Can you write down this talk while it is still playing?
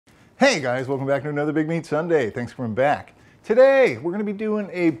Hey guys, welcome back to another Big Meat Sunday. Thanks for coming back. Today, we're gonna be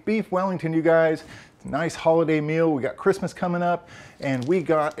doing a beef Wellington, you guys. Nice holiday meal. We got Christmas coming up, and we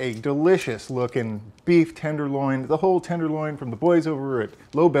got a delicious looking beef tenderloin, the whole tenderloin from the boys over at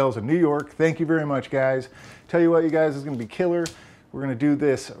Lobel's in New York. Thank you very much, guys. Tell you what, you guys, is gonna be killer. We're gonna do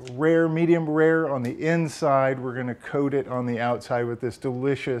this rare, medium rare on the inside. We're gonna coat it on the outside with this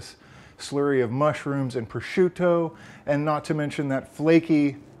delicious slurry of mushrooms and prosciutto, and not to mention that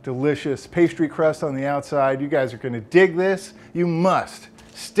flaky, delicious pastry crust on the outside. You guys are gonna dig this. You must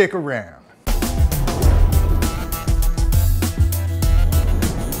stick around.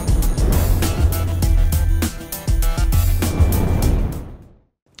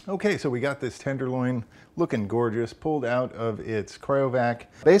 Okay, so we got this tenderloin looking gorgeous, pulled out of its cryovac.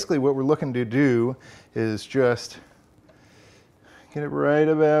 Basically what we're looking to do is just get it right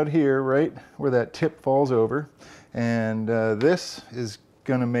about here, right where that tip falls over. And this is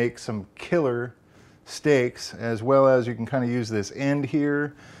gonna make some killer steaks, as well as you can kind of use this end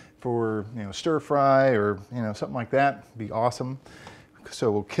here for, you know, stir fry or, you know, something like that. Be awesome.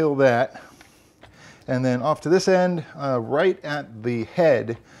 So we'll kill that. And then off to this end, right at the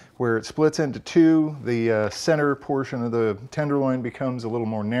head where it splits into two, the center portion of the tenderloin becomes a little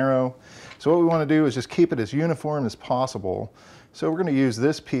more narrow. So what we want to do is just keep it as uniform as possible. So we're going to use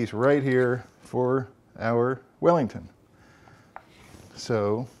this piece right here for our Wellington.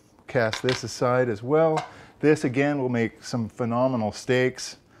 So cast this aside as well. This again will make some phenomenal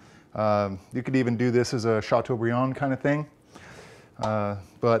steaks. You could even do this as a Chateaubriand kind of thing.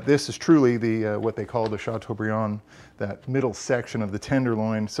 But this is truly the what they call the Chateaubriand, that middle section of the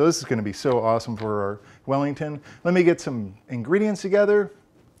tenderloin. So this is going to be so awesome for our Wellington. Let me get some ingredients together.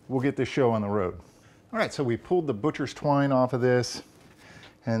 We'll get this show on the road. All right, so we pulled the butcher's twine off of this.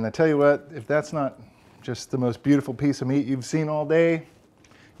 And I tell you what, if that's not just the most beautiful piece of meat you've seen all day,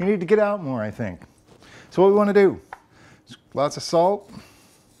 you need to get out more, I think. So what we want to do, lots of salt,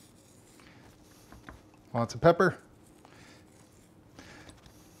 lots of pepper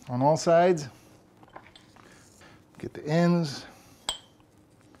on all sides. Get the ends.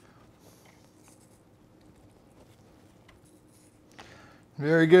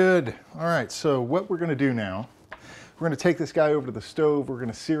 Very good. All right, so what we're gonna do now, we're gonna take this guy over to the stove. We're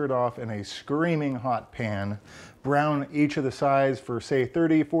gonna sear it off in a screaming hot pan, brown each of the sides for say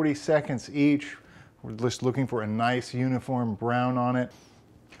 30, 40 seconds each. We're just looking for a nice uniform brown on it.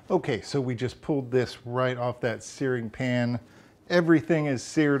 Okay, so we just pulled this right off that searing pan. Everything is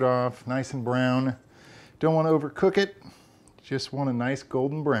seared off, nice and brown. Don't want to overcook it, just want a nice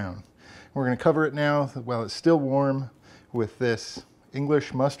golden brown. We're going to cover it now while it's still warm with this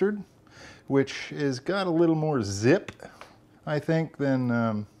English mustard, which has got a little more zip, I think, than,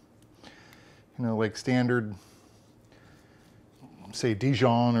 you know, like standard, say,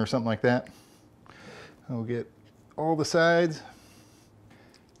 Dijon or something like that. We'll get all the sides.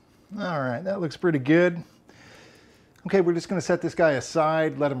 All right, that looks pretty good. Okay, we're just gonna set this guy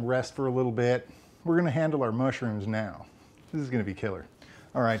aside, let him rest for a little bit. We're gonna handle our mushrooms now. This is gonna be killer.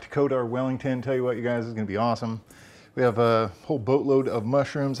 All right, to coat our Wellington, tell you what, you guys, is gonna be awesome. We have a whole boatload of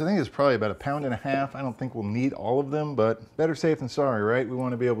mushrooms. I think it's probably about 1.5 pounds. I don't think we'll need all of them, but better safe than sorry, right? We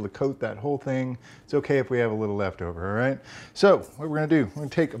wanna be able to coat that whole thing. It's okay if we have a little left over, all right? So, what we're gonna do, we're gonna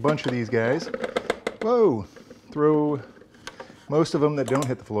take a bunch of these guys. Whoa, throw most of them that don't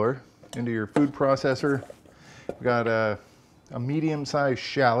hit the floor into your food processor. We got a medium-sized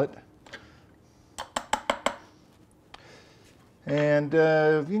shallot, and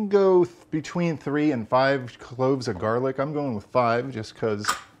you can go between 3 and 5 cloves of garlic. I'm going with 5 just because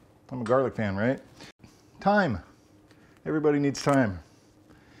I'm a garlic fan, right? Thyme. Everybody needs thyme.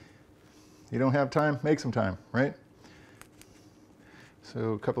 You don't have time? Make some time, right?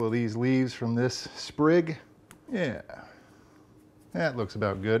 So a couple of these leaves from this sprig. Yeah, that looks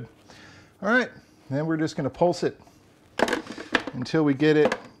about good. All right. Then we're just going to pulse it until we get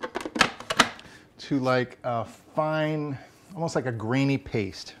it to like a fine, almost like a grainy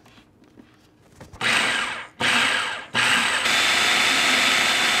paste.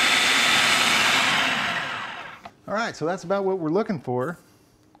 All right, so that's about what we're looking for.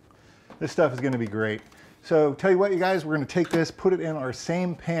 This stuff is going to be great. So tell you what, you guys, we're going to take this, put it in our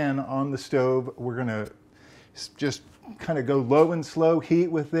same pan on the stove. We're going to just kind of go low and slow heat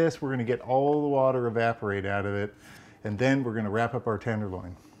with this. We're going to get all the water evaporate out of it, and then we're going to wrap up our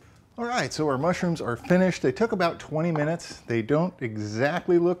tenderloin. All right, so our mushrooms are finished. They took about 20 minutes. They don't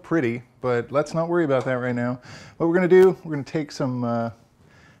exactly look pretty, but let's not worry about that right now. What we're going to do, we're going to take some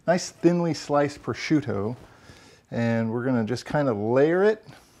nice thinly sliced prosciutto, and we're going to just kind of layer it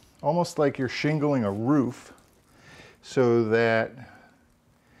almost like you're shingling a roof, so that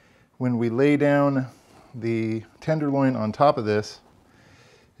when we lay down the tenderloin on top of this,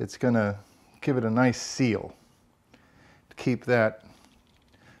 it's gonna give it a nice seal to keep that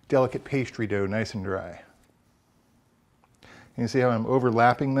delicate pastry dough nice and dry. You see how I'm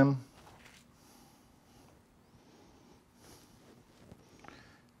overlapping them?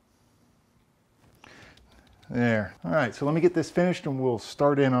 There. All right, so let me get this finished and we'll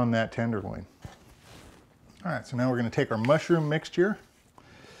start in on that tenderloin. All right, so now we're going to take our mushroom mixture.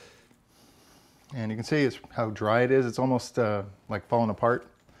 And you can see how dry it is. It's almost like falling apart,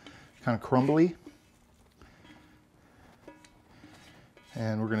 kind of crumbly.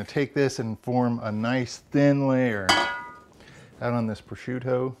 And we're going to take this and form a nice thin layer out on this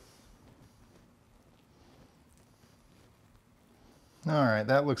prosciutto. All right,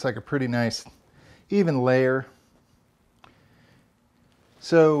 that looks like a pretty nice even layer.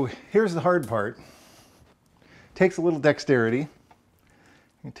 So here's the hard part. Takes a little dexterity.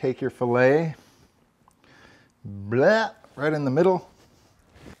 You take your fillet, blah, right in the middle.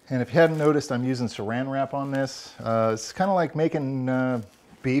 And if you hadn't noticed, I'm using saran wrap on this. It's kind of like making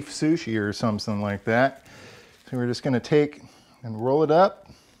beef sushi or something like that. So we're just going to take and roll it up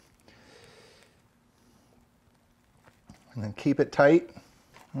and then keep it tight.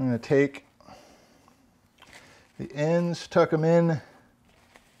 I'm going to take the ends, tuck them in,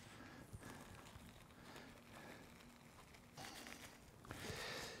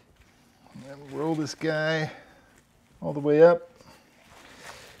 and roll this guy all the way up.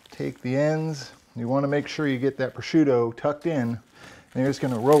 Take the ends. You want to make sure you get that prosciutto tucked in, and you're just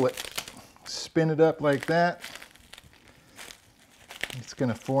going to roll it. Spin it up like that. It's going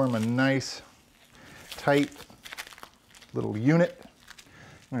to form a nice, tight little unit.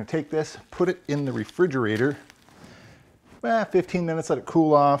 I'm going to take this, put it in the refrigerator. 15 minutes, let it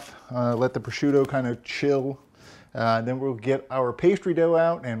cool off, let the prosciutto kind of chill. Then we'll get our pastry dough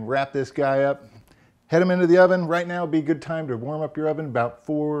out and wrap this guy up. Head them into the oven. Right now would be a good time to warm up your oven, about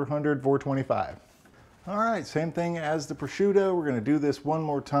 400, 425. All right, same thing as the prosciutto. We're gonna do this one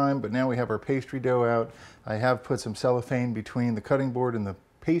more time, but now we have our pastry dough out. I have put some cellophane between the cutting board and the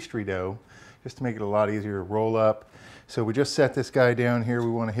pastry dough, just to make it a lot easier to roll up. So we just set this guy down here.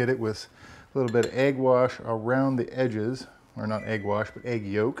 We wanna hit it with a little bit of egg wash around the edges, or not egg wash, but egg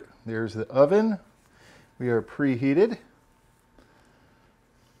yolk. There's the oven. We are preheated.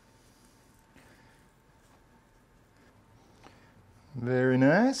 Very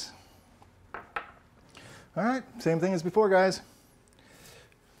nice. All right, same thing as before, guys.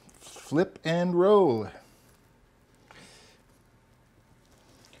 Flip and roll.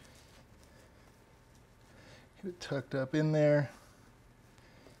 Get it tucked up in there.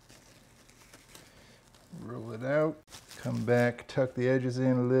 Roll it out. Come back, tuck the edges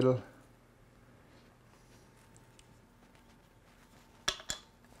in a little.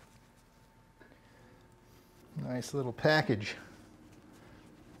 Nice little package.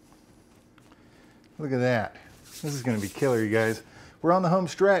 Look at that. This is going to be killer, you guys. We're on the home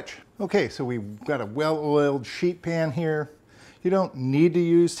stretch. Okay, so we've got a well-oiled sheet pan here. You don't need to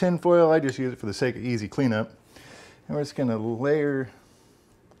use tin foil. I just use it for the sake of easy cleanup. And we're just going to layer,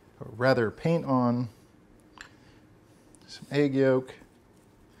 or rather paint on some egg yolk.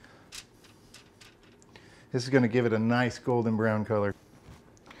 This is going to give it a nice golden brown color.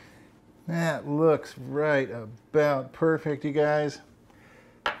 That looks right about perfect, you guys.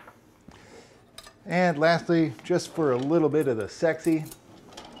 And lastly, just for a little bit of the sexy,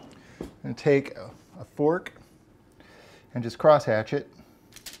 I'm going to take a fork and just cross-hatch it.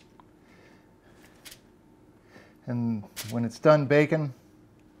 And when it's done baking,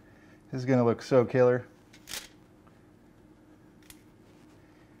 this is going to look so killer.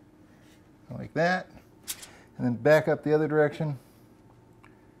 Like that. And then back up the other direction.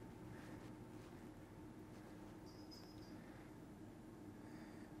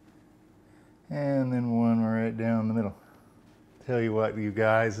 And then one right down the middle. Tell you what, you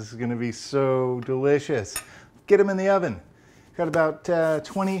guys, this is going to be so delicious. Get them in the oven. Got about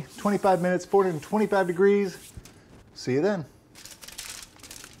 25 minutes, 425 degrees. See you then.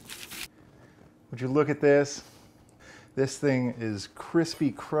 Would you look at this? This thing is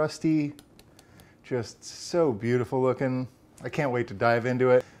crispy, crusty, just so beautiful looking. I can't wait to dive into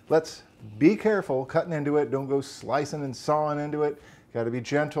it. Let's be careful cutting into it. Don't go slicing and sawing into it. Got to be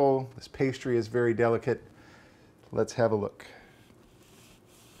gentle. This pastry is very delicate. Let's have a look.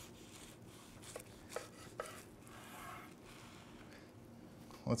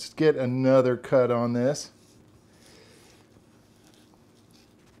 Let's get another cut on this.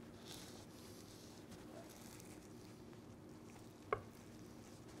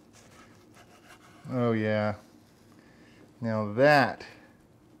 Oh yeah. Now that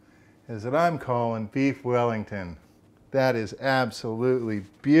is that I'm calling beef Wellington. That is absolutely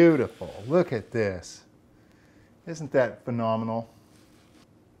beautiful. Look at this. Isn't that phenomenal?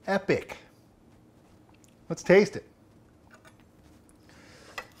 Epic. Let's taste it.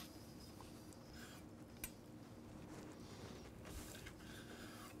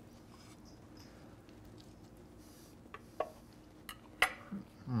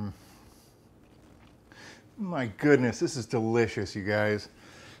 My goodness, this is delicious, you guys.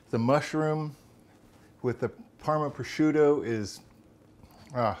 The mushroom with the Parma prosciutto is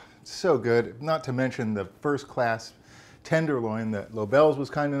so good. Not to mention the first class tenderloin that Lobel's was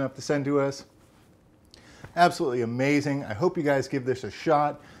kind enough to send to us. Absolutely amazing. I hope you guys give this a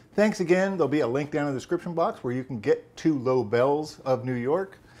shot. Thanks again. There'll be a link down in the description box where you can get to Lobel's of New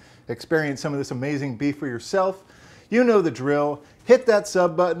York. Experience some of this amazing beef for yourself. You know the drill. Hit that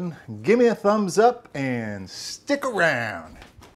sub button, give me a thumbs up, and stick around.